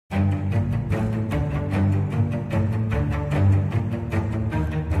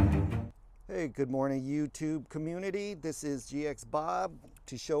Hey, good morning YouTube community. This is GX Bob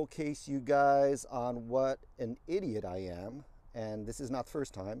to showcase you guys on what an idiot I am. And this is not the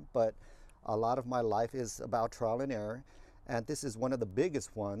first time, but a lot of my life is about trial and error. And this is one of the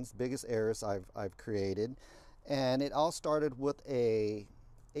biggest ones, biggest errors I've created. And it all started with a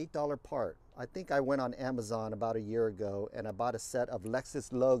 $8 part. I think I went on Amazon about a year ago and I bought a set of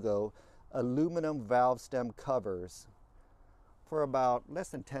Lexus logo aluminum valve stem covers for about less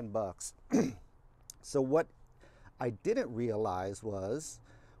than 10 bucks. So what I didn't realize was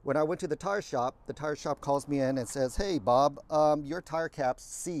when I went to the tire shop calls me in and says, "Hey Bob, your tire cap's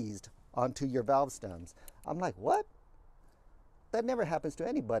seized onto your valve stems." I'm like, what? That never happens to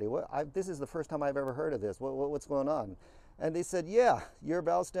anybody. This is the first time I've ever heard of this. What's going on? And they said, yeah, your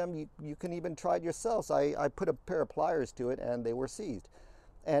valve stem, you can even try it yourself. So I put a pair of pliers to it and they were seized.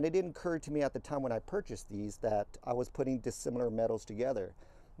 And it didn't occur to me at the time when I purchased these that I was putting dissimilar metals together.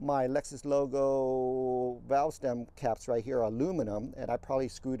 My Lexus logo valve stem caps right here are aluminum, and I probably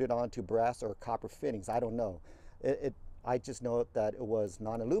screwed it onto brass or copper fittings. I don't know. I just know that it was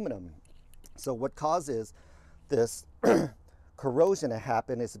non-aluminum. So what causes this corrosion to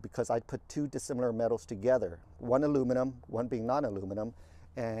happen is because I put two dissimilar metals together, one aluminum, one being non-aluminum.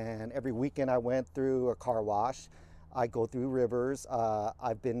 And every weekend I went through a car wash. I go through rivers.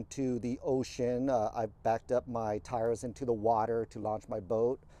 I've been to the ocean. I've backed up my tires into the water to launch my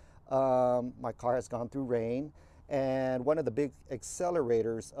boat. My car has gone through rain. And one of the big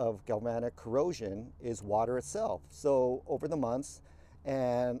accelerators of galvanic corrosion is water itself. So over the months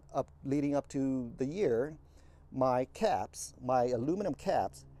and leading up to the year, my caps, my aluminum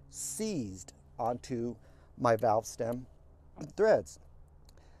caps, seized onto my valve stem threads.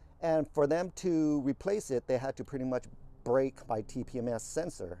 And for them to replace it, they had to pretty much break my TPMS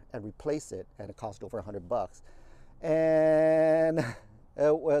sensor and replace it, and it cost over 100 bucks. And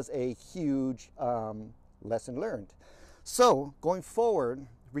it was a huge lesson learned. So going forward,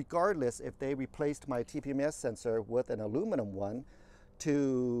 regardless if they replaced my TPMS sensor with an aluminum one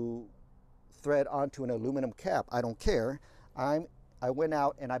to thread onto an aluminum cap, I don't care. I went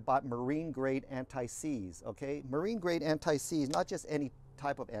out and I bought marine grade anti-seize, okay? Marine grade anti-seize, not just any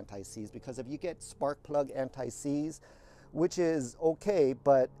type of anti-seize, because if you get spark plug anti-seize, which is okay,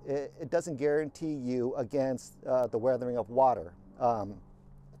 but it doesn't guarantee you against the weathering of water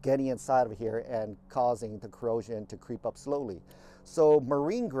getting inside of here and causing the corrosion to creep up slowly. So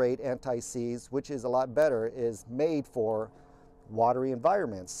marine grade anti-seize, which is a lot better, is made for watery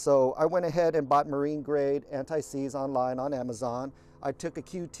environments. So I went ahead and bought marine grade anti-seize online on Amazon. I took a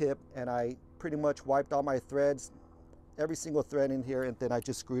Q-tip and I pretty much wiped all my threads, every single thread in here, and then I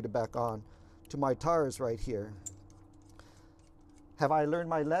just screwed it back on to my tires right here. Have I learned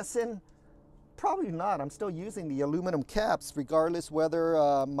my lesson? Probably not. I'm still using the aluminum caps regardless whether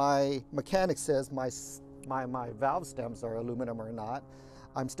my mechanic says my valve stems are aluminum or not.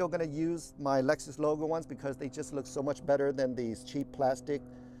 I'm still going to use my Lexus logo ones because they just look so much better than these cheap plastic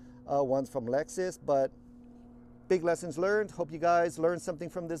ones from Lexus. But big lessons learned. Hope you guys learned something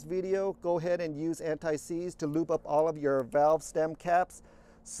from this video. Go ahead and use anti-seize to lube up all of your valve stem caps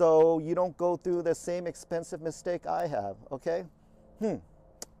so you don't go through the same expensive mistake I have, okay?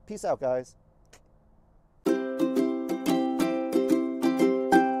 Peace out, guys.